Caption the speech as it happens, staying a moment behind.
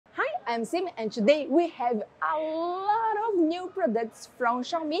I'm Sim, and today we have a lot of new products from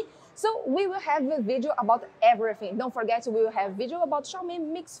Xiaomi. So we will have a video about everything. Don't forget, we will have video about Xiaomi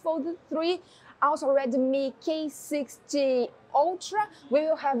Mix Fold 3, also Redmi K60 Ultra. We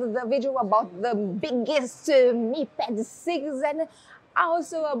will have the video about the biggest Mi Pad 6 and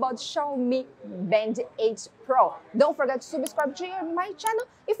also about Xiaomi Band 8 Pro. Don't forget to subscribe to my channel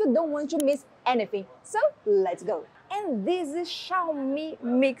if you don't want to miss anything. So let's go. And this is Xiaomi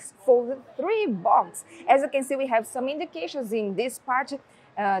Mix Fold 3 box. As you can see, we have some indications in this part.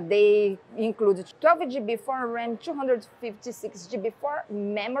 They include 12 GB for RAM, 256 GB for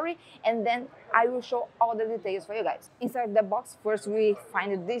memory, and then I will show all the details for you guys. Inside the box, first we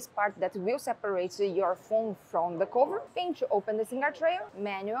find this part that will separate your phone from the cover, pin to open the SIM card tray,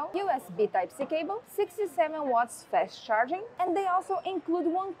 manual, USB Type-C cable, 67 watts fast charging, and they also include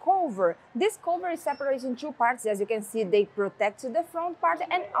one cover. This cover is separated in two parts. As you can see, they protect the front part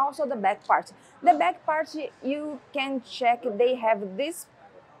and also the back part. The back part, you can check, they have this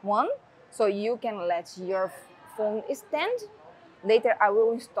one, so you can let your phone stand. Later I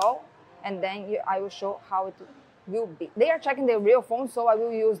will install and then I will show how it will be. They are checking the real phone, so I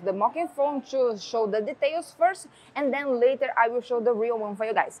will use the mocking phone to show the details first, and then later I will show the real one for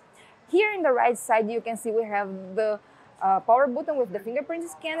you guys. Here in the right side you can see we have the power button with the fingerprint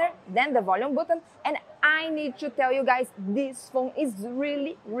scanner, then the volume button, and I need to tell you guys, this phone is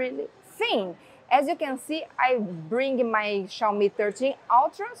really thin. As you can see, I bring my Xiaomi 13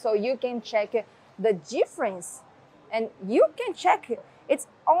 Ultra, so you can check the difference. And you can check, it's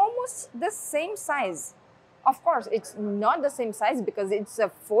almost the same size. Of course, it's not the same size because it's a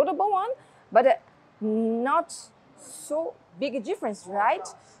foldable one, but not so big difference, right?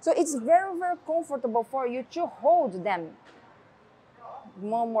 So it's very comfortable for you to hold them.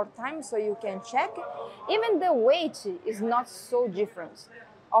 One more time so you can check. Even the weight is not so different.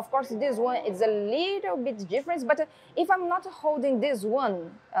 Of course, this one is a little bit different, but if I'm not holding this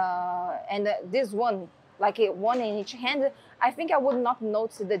one and this one, like one in each hand, I think I would not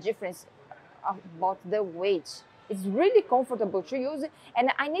notice the difference about the weight. It's really comfortable to use,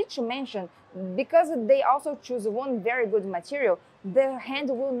 and I need to mention, because they also choose one very good material, the hand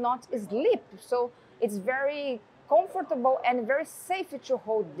will not slip, so it's very comfortable and very safe to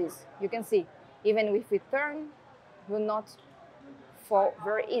hold this. You can see, even if we turn, will not fall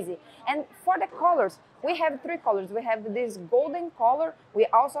very easy. And for the colors, we have three colors. We have this golden color, we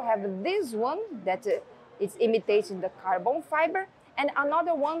also have this one that is imitating the carbon fiber, and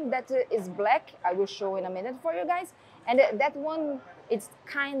another one that is black. I will show in a minute for you guys. And that one, it's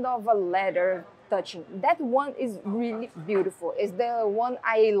kind of a leather touching. That one is really beautiful. It's the one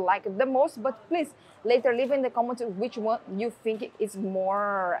I like the most, but please later leave in the comments which one you think is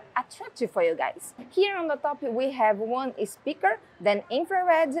more attractive for you guys. Here on the top we have one speaker, then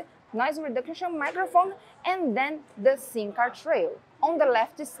infrared, noise reduction microphone, and then the SIM card tray. On the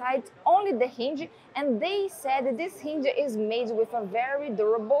left side, only the hinge, and they said this hinge is made with a very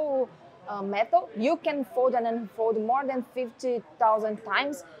durable metal. You can fold and unfold more than 50,000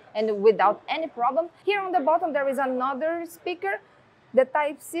 times and without any problem. Here on the bottom there is another speaker, the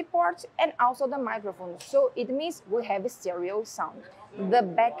Type-C port, and also the microphone. So it means we have stereo sound. The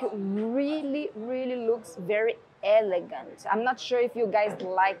back really looks very elegant. I'm not sure if you guys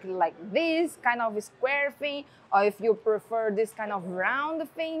like this kind of square thing, or if you prefer this kind of round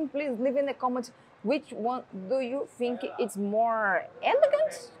thing. Please leave in the comments which one do you think is more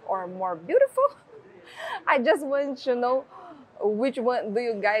elegant or more beautiful. I just want to know which one do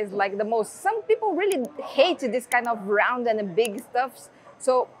you guys like the most. Some people really hate this kind of round and big stuff,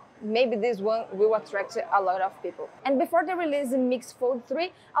 so maybe this one will attract a lot of people. And before the release in Mix Fold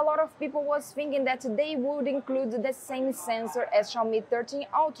 3, a lot of people was thinking that they would include the same sensor as Xiaomi 13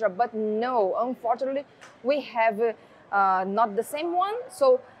 Ultra, but no, unfortunately we have not the same one.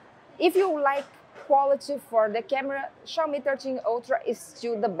 So if you like quality for the camera, Xiaomi 13 Ultra is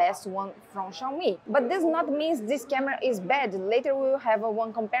still the best one from Xiaomi. But this not means this camera is bad. Later we will have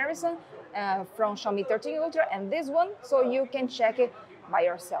one comparison from Xiaomi 13 Ultra and this one, so you can check it by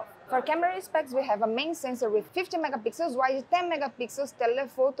yourself. For camera specs, we have a main sensor with 50 megapixels wide, 10 megapixels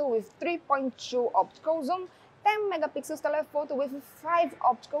telephoto with 3.2 optical zoom, 10 megapixels telephoto with 5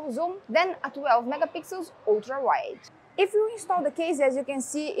 optical zoom, then a 12 megapixels ultra wide. If you install the case, as you can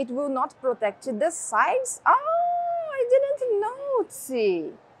see, it will not protect the sides. Oh, I didn't notice.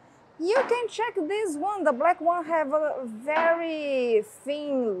 You can check this one. The black one have a very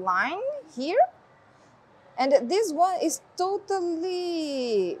thin line here. And this one is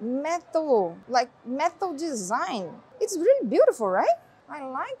totally metal, like metal design. It's really beautiful, right? I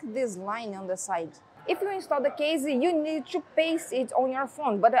like this line on the side. If you install the case, you need to paste it on your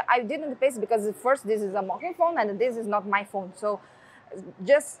phone, but I didn't paste because first this is a mocking phone and this is not my phone. So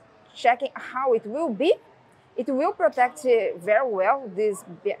just checking how it will be. It will protect very well this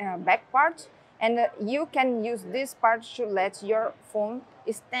back part, and you can use this part to let your phone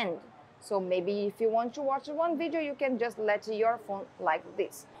stand. So maybe if you want to watch one video, you can just let your phone like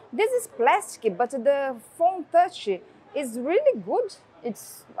this. This is plastic, but the phone touch is really good.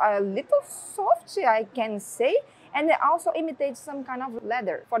 It's a little soft, I can say, and it also imitates some kind of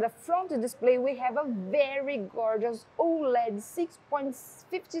leather. For the front display, we have a very gorgeous OLED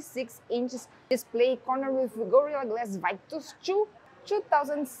 6.56 inches display corner with Gorilla Glass Victus 2,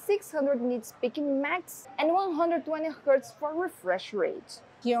 2600 nits peak max, and 120 Hz for refresh rate.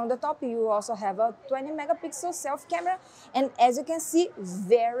 Here on the top, you also have a 20 megapixel selfie camera, and as you can see,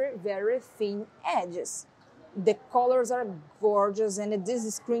 very, very thin edges. The colors are gorgeous, and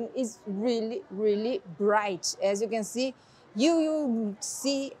this screen is really, really bright. As you can see, you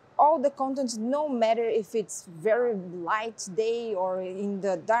see all the content, no matter if it's very light day or in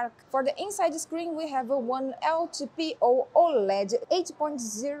the dark. For the inside screen, we have a one LTPO OLED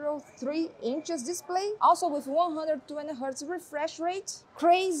 8.03 inches display, also with 120 Hz refresh rate.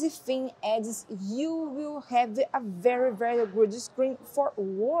 Crazy thin edges. You will have a very, very good screen for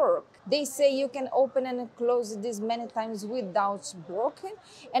work. They say you can open and close this many times without broken,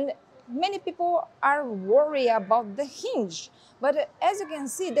 and many people are worried about the hinge, but as you can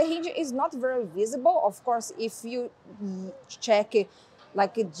see, the hinge is not very visible. Of course, if you check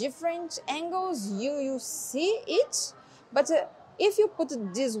like different angles, you see it, but if you put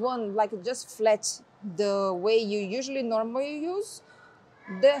this one like just flat the way you usually normally use,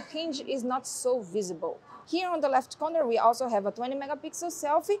 the hinge is not so visible. Here on the left corner, we also have a 20 megapixel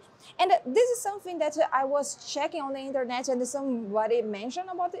selfie, and this is something that I was checking on the internet and somebody mentioned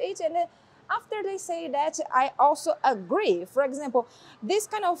about it, and after they say that, I also agree. For example, this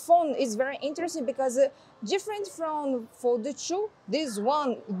kind of phone is very interesting because different from Fold 2, this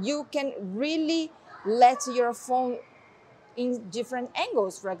one, you can really let your phone in different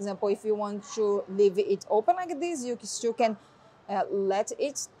angles. For example, if you want to leave it open like this, you still can let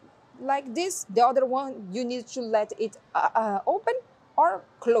it like this. The other one, you need to let it open or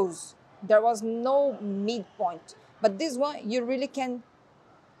close. There was no midpoint, but this one, you really can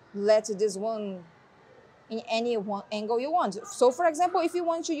let this one in any one angle you want. So for example, if you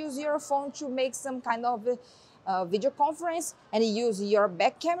want to use your phone to make some kind of video conference and use your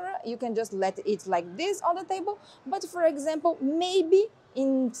back camera, you can just let it like this on the table. But for example, maybe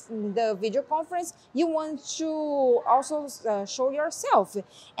in the video conference, you want to also show yourself.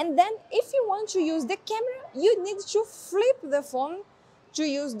 And then if you want to use the camera, you need to flip the phone to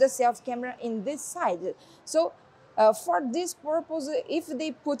use the selfie camera in this side. So for this purpose, if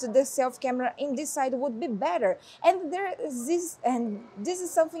they put the selfie camera in this side, would be better. And there is this, and this is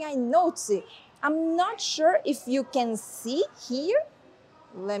something I noticed. I'm not sure if you can see here.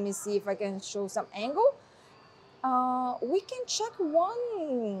 Let me see if I can show some angle. We can check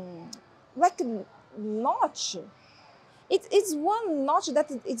one like notch. It's one notch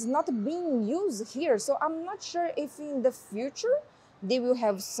that it's not being used here. So I'm not sure if in the future they will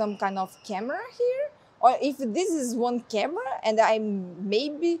have some kind of camera here, or if this is one camera and I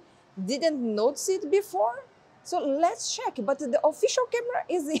maybe didn't notice it before. So let's check. But the official camera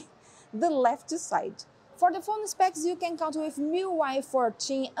is in the left side. For the phone specs, you can count with MIUI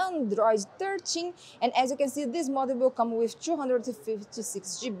 14, Android 13, and as you can see, this model will come with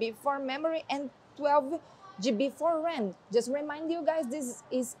 256 GB for memory and 12 GB for RAM. Just remind you guys, this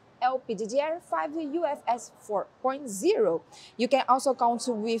is LPDDR5 UFS 4.0. You can also count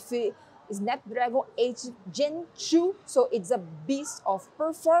with Snapdragon 8 Gen 2, so it's a beast of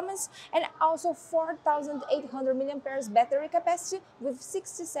performance, and also 4,800 mAh battery capacity with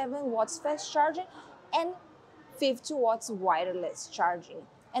 67 watts fast charging and 50 watts wireless charging.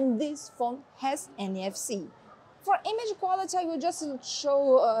 And this phone has NFC. For image quality, I will just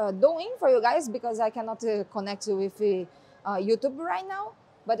show Douyin for you guys because I cannot connect with YouTube right now.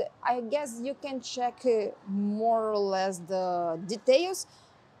 But I guess you can check more or less the details.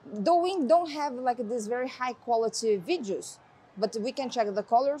 Douyin don't have like this very high quality videos, but we can check the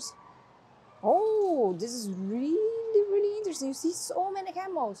colors. Oh, this is really, really interesting. You see so many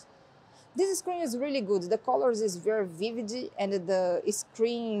camels. This screen is really good. The colors is very vivid and the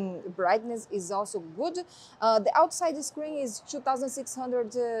screen brightness is also good. The outside screen is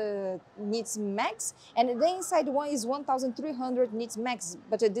 2600 nits max, and the inside one is 1300 nits max,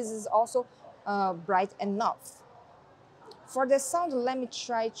 but this is also bright enough. For the sound, let me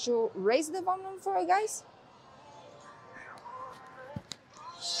try to raise the volume for you guys.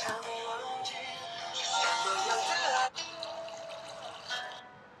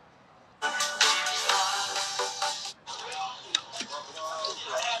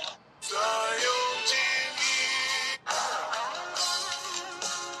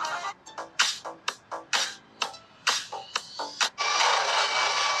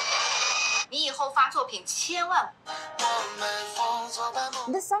 作品千万。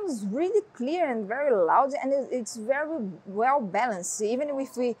 The sound is really clear and very loud, and it's very well balanced. Even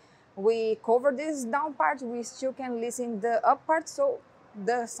if we cover this down part, we still can listen the up part, so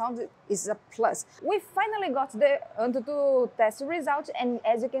the sound is a plus. We finally got the AnTuTu test result, and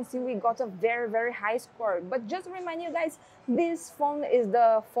as you can see, we got a very high score. But just to remind you guys, this phone is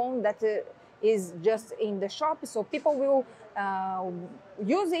the phone that is just in the shop, so people will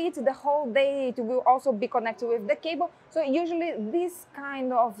use it the whole day. It will also be connected with the cable, so usually this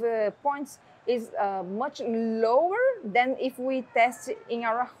kind of points is much lower than if we test in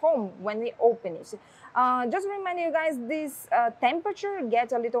our home when we open it. Just remind you guys, this temperature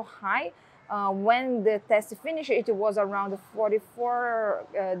gets a little high. When the test finished, it was around 44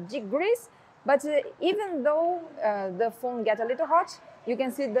 degrees, but even though the phone gets a little hot, you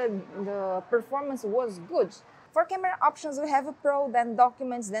can see the performance was good. For camera options, we have Pro, then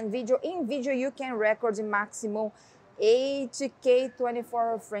Documents, then Video. In video, you can record maximum 8K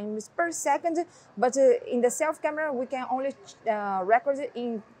 24 frames per second, but in the self camera, we can only record it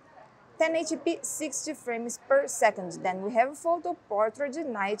in 1080p 60 frames per second. Then we have photo, portrait,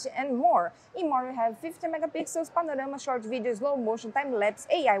 night, and more. In more, we have 50 megapixels, panorama, short video, slow motion, time lapse,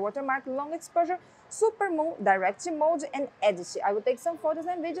 AI watermark, long exposure, super moon, direct mode, and edit. I will take some photos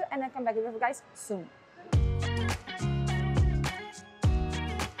and video, and I'll come back with you guys soon.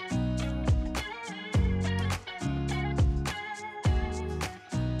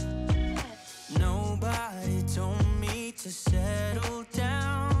 Nobody told me to settle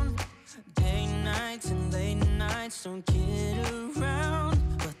down. Day nights and late nights don't get around,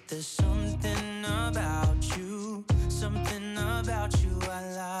 but there's something about you I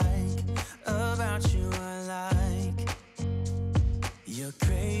like, about you I like. You're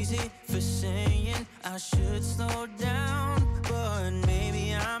crazy for saying I should slow down, but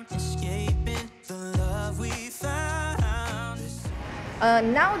maybe I'm escaping the love we found.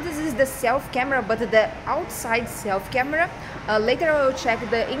 Now this is the self camera, but the outside self camera. Later I will check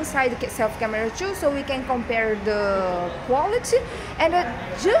the inside self camera too, so we can compare the quality. And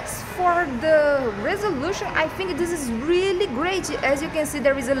just for the resolution, I think this is really great. As you can see,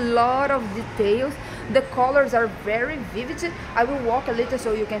 there is a lot of details. The colors are very vivid. I will walk a little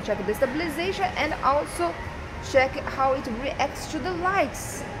so you can check the stabilization and also check how it reacts to the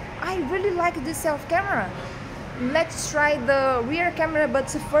lights. I really like this self camera. Let's try the rear camera, but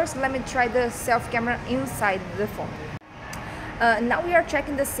first let me try the self camera inside the phone. Now we are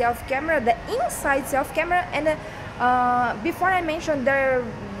checking the self camera, the inside self camera, and before I mentioned there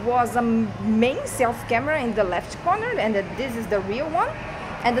was a main self camera in the left corner, and this is the real one.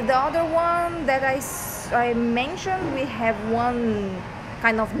 And the other one that I mentioned, we have one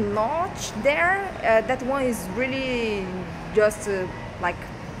kind of notch there. That one is really just like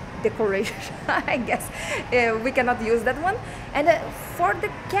decoration, I guess. We cannot use that one. And for the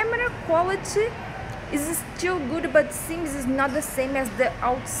camera quality, is still good, but seems is not the same as the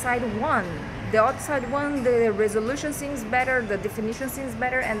outside one. The outside one, the resolution seems better, the definition seems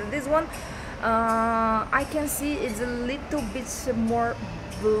better, and this one I can see it's a little bit more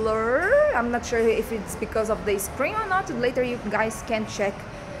blur. I'm not sure if it's because of the screen or not. Later you guys can check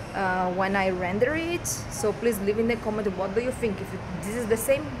when I render it, so please leave in the comment what do you think. If this is the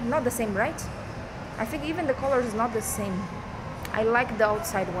same, not the same, right? I think even the color is not the same. I like the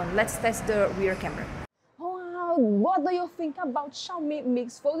outside one. Let's test the rear camera. Wow, what do you think about Xiaomi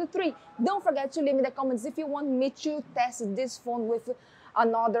Mix Fold 3? Don't forget to leave in the comments if you want me to test this phone with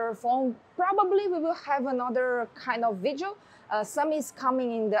another phone. Probably we will have another kind of video. Sam is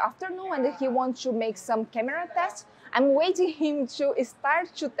coming in the afternoon and he wants to make some camera tests. I'm waiting him to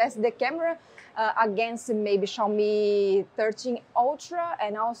start to test the camera against maybe Xiaomi 13 Ultra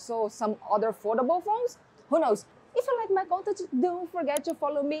and also some other foldable phones. Who knows? If you like my content, don't forget to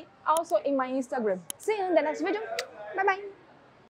follow me also in my Instagram. See you in the next video. Bye bye.